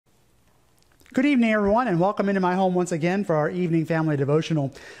Good evening, everyone, and welcome into my home once again for our evening family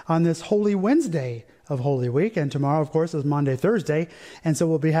devotional on this Holy Wednesday of Holy Week. And tomorrow, of course, is Monday, Thursday. And so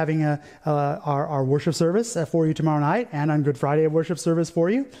we'll be having our worship service for you tomorrow night, and on Good Friday, a worship service for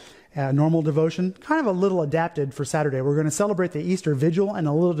you. Normal devotion, kind of a little adapted for Saturday. We're going to celebrate the Easter Vigil in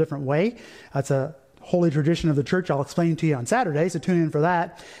a little different way. It's a holy tradition of the church. I'll explain to you on Saturday, so tune in for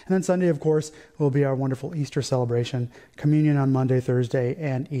that. And then Sunday, of course, will be our wonderful Easter celebration, communion on Monday, Thursday,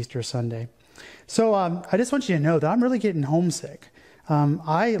 and Easter Sunday. So I just want you to know that I'm really getting homesick.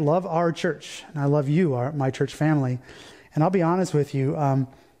 I love our church, and I love you, my church family. And I'll be honest with you,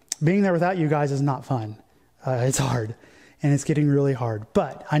 being there without you guys is not fun. It's hard, and it's getting really hard.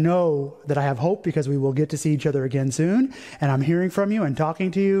 But I know that I have hope because we will get to see each other again soon, and I'm hearing from you and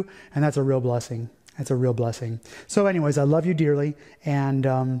talking to you, and that's a real blessing. It's a real blessing. So anyways, I love you dearly, and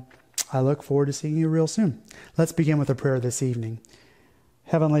I look forward to seeing you real soon. Let's begin with a prayer this evening.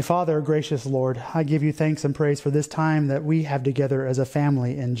 Heavenly Father, gracious Lord, I give you thanks and praise for this time that we have together as a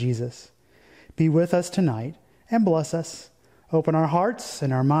family in Jesus. Be with us tonight and bless us. Open our hearts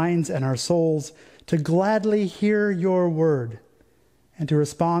and our minds and our souls to gladly hear your word and to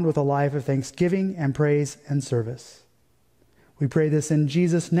respond with a life of thanksgiving and praise and service. We pray this in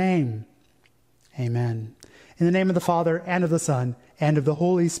Jesus' name. Amen. In the name of the Father, and of the Son, and of the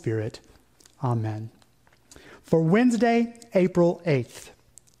Holy Spirit. Amen. For Wednesday, April 8th,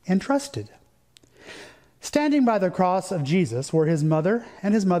 Entrusted. Standing by the cross of Jesus were his mother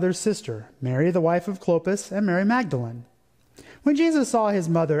and his mother's sister, Mary, the wife of Clopas, and Mary Magdalene. When Jesus saw his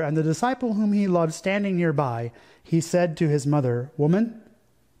mother and the disciple whom he loved standing nearby, he said to his mother, "Woman,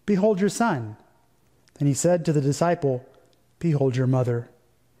 behold your son." Then he said to the disciple, "Behold your mother."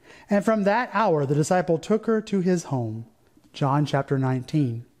 And from that hour the disciple took her to his home. John chapter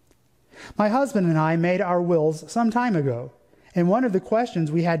 19. My husband and I made our wills some time ago, and one of the questions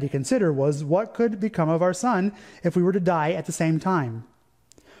we had to consider was what could become of our son if we were to die at the same time?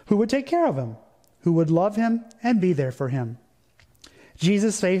 Who would take care of him? Who would love him and be there for him?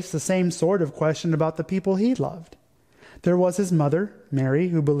 Jesus faced the same sort of question about the people he loved. There was his mother, Mary,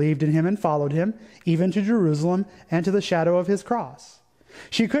 who believed in him and followed him, even to Jerusalem and to the shadow of his cross.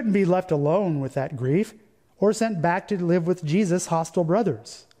 She couldn't be left alone with that grief or sent back to live with Jesus' hostile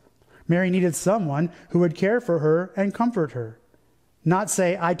brothers. Mary needed someone who would care for her and comfort her, not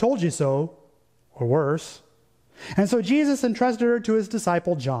say, "I told you so," or worse. And so Jesus entrusted her to his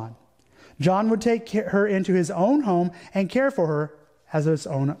disciple John. John would take her into his own home and care for her as his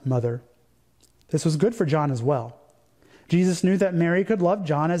own mother. This was good for John as well. Jesus knew that Mary could love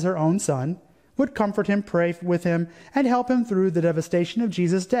John as her own son, would comfort him, pray with him, and help him through the devastation of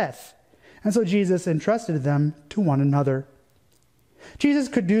Jesus' death. And so Jesus entrusted them to one another. Jesus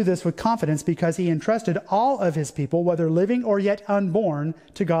could do this with confidence because he entrusted all of his people, whether living or yet unborn,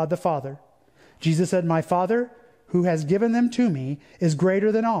 to God the Father. Jesus said, "My Father, who has given them to me, is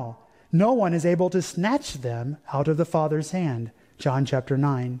greater than all. No one is able to snatch them out of the Father's hand." John chapter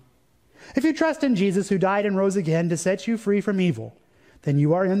 9. If you trust in Jesus, who died and rose again to set you free from evil, then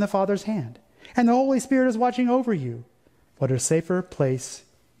you are in the Father's hand, and the Holy Spirit is watching over you. What a safer place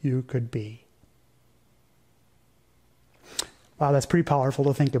you could be. Wow, that's pretty powerful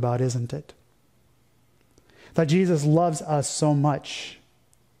to think about, isn't it? That Jesus loves us so much.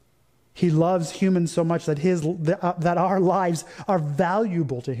 He loves humans so much that that our lives are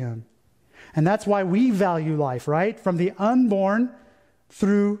valuable to him. And that's why we value life, right? From the unborn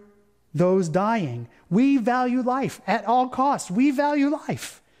through those dying. We value life at all costs. We value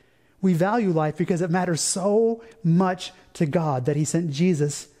life. We value life because it matters so much to God that he sent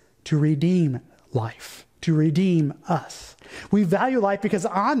Jesus to redeem life, to redeem us. We value life because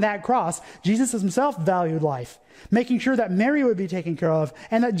on that cross, Jesus himself valued life, making sure that Mary would be taken care of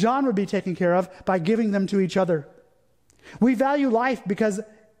and that John would be taken care of by giving them to each other. We value life because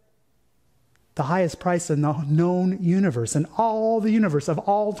the highest price in the known universe, and all the universe of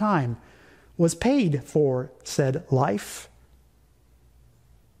all time, was paid for said life.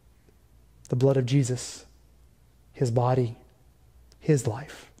 The blood of Jesus, his body, his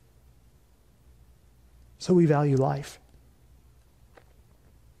life. So we value life.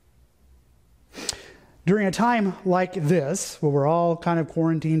 During a time like this, where we're all kind of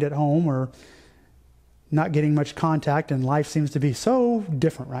quarantined at home or not getting much contact, and life seems to be so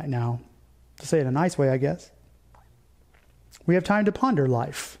different right now, to say it in a nice way, I guess, we have time to ponder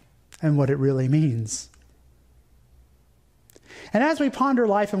life and what it really means. And as we ponder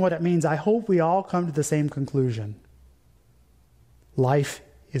life and what it means, I hope we all come to the same conclusion. Life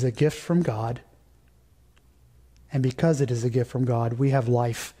is a gift from God, and because it is a gift from God, we have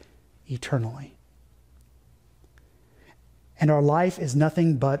life eternally. And our life is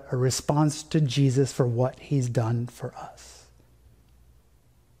nothing but a response to Jesus for what he's done for us.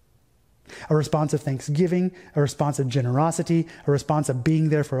 A response of thanksgiving, a response of generosity, a response of being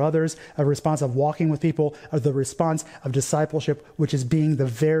there for others, a response of walking with people, or the response of discipleship, which is being the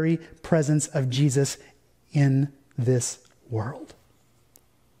very presence of Jesus in this world.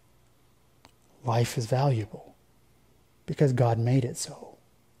 Life is valuable because God made it so.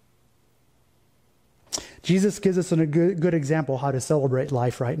 Jesus gives us a good example how to celebrate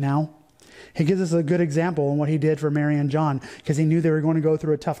life right now. He gives us a good example in what he did for Mary and John because he knew they were going to go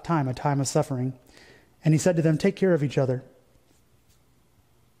through a tough time, a time of suffering. And he said to them, take care of each other.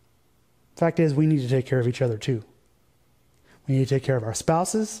 Fact is, we need to take care of each other too. We need to take care of our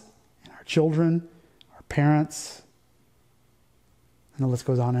spouses, and our children, our parents, and the list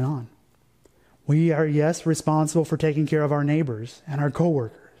goes on and on. We are, yes, responsible for taking care of our neighbors and our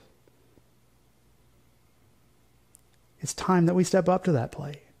coworkers. It's time that we step up to that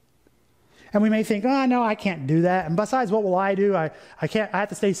plate. And we may think, oh, no, I can't do that. And besides, what will I do? I have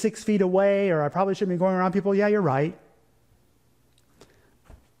to stay 6 feet away, or I probably shouldn't be going around people. Yeah, you're right.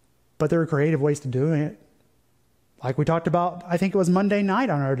 But there are creative ways to do it. Like we talked about, I think it was Monday night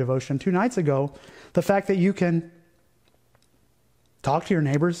on our devotion, 2 nights ago, the fact that you can talk to your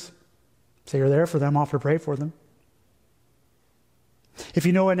neighbors, say you're there for them, offer to pray for them. If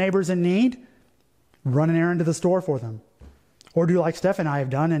you know a neighbor's in need, run an errand to the store for them. Or do like Steph and I have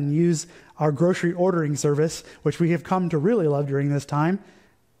done and use our grocery ordering service, which we have come to really love during this time,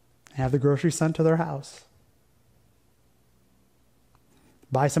 and have the groceries sent to their house.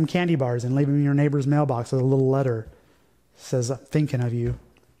 Buy some candy bars and leave them in your neighbor's mailbox with a little letter that says, I'm thinking of you.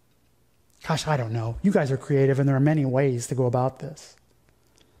 Gosh, I don't know. You guys are creative, and there are many ways to go about this.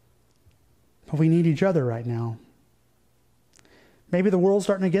 But we need each other right now. Maybe the world's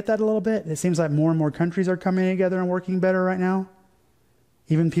starting to get that a little bit. It seems like more and more countries are coming together and working better right now.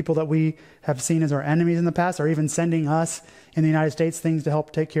 Even people that we have seen as our enemies in the past are even sending us in the United States things to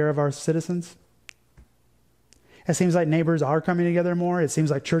help take care of our citizens. It seems like neighbors are coming together more. It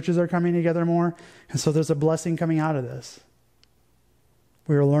seems like churches are coming together more. And so there's a blessing coming out of this.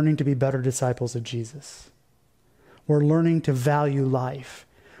 We are learning to be better disciples of Jesus. We're learning to value life.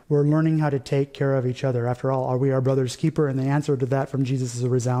 We're learning how to take care of each other. After all, are we our brother's keeper? And the answer to that from Jesus is a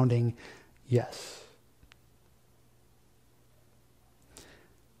resounding yes.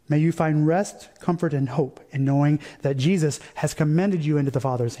 May you find rest, comfort, and hope in knowing that Jesus has commended you into the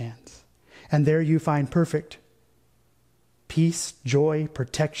Father's hands. And there you find perfect peace, joy,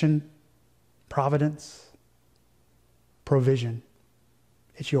 protection, providence, provision.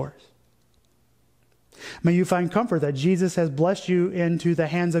 It's yours. May you find comfort that Jesus has blessed you into the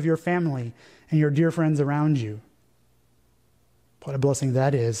hands of your family and your dear friends around you. What a blessing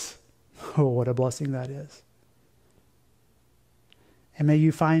that is. Oh, what a blessing that is. And may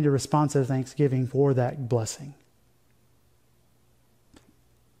you find a response of thanksgiving for that blessing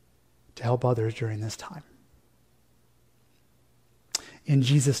to help others during this time. In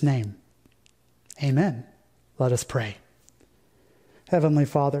Jesus' name, amen. Let us pray. Heavenly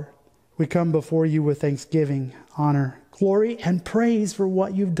Father, we come before you with thanksgiving, honor, glory, and praise for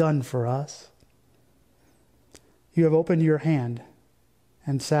what you've done for us. You have opened your hand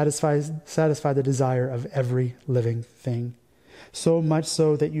and satisfied the desire of every living thing. So much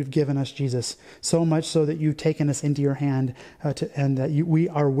so that you've given us Jesus. So much so that you've taken us into your hand and that we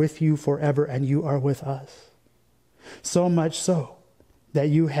are with you forever and you are with us. So much so that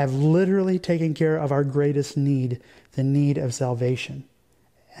you have literally taken care of our greatest need, the need of salvation,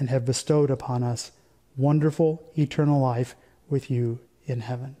 and have bestowed upon us wonderful eternal life with you in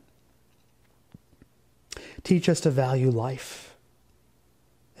heaven. Teach us to value life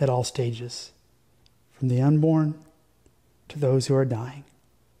at all stages, from the unborn to those who are dying.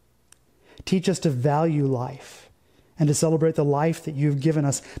 Teach us to value life and to celebrate the life that you've given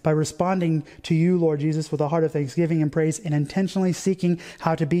us by responding to you, Lord Jesus, with a heart of thanksgiving and praise and intentionally seeking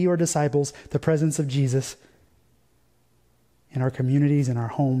how to be your disciples, the presence of Jesus in our communities, in our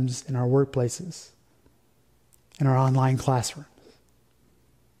homes, in our workplaces, in our online classrooms.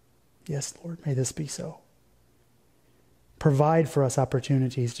 Yes, Lord, may this be so. Provide for us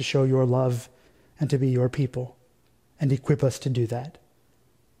opportunities to show your love and to be your people, and equip us to do that,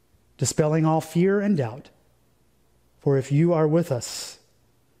 dispelling all fear and doubt. For if you are with us,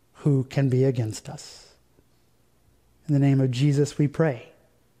 who can be against us? In the name of Jesus we pray.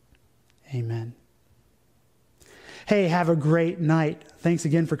 Amen. Hey, have a great night. Thanks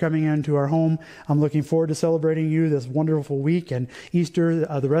again for coming into our home. I'm looking forward to celebrating you this wonderful week and Easter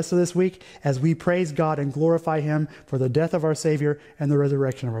the rest of this week as we praise God and glorify him for the death of our Savior and the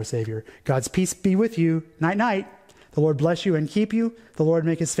resurrection of our Savior. God's peace be with you. Night, night. The Lord bless you and keep you. The Lord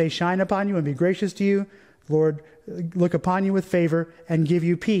make his face shine upon you and be gracious to you. The Lord look upon you with favor and give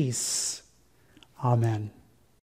you peace. Amen.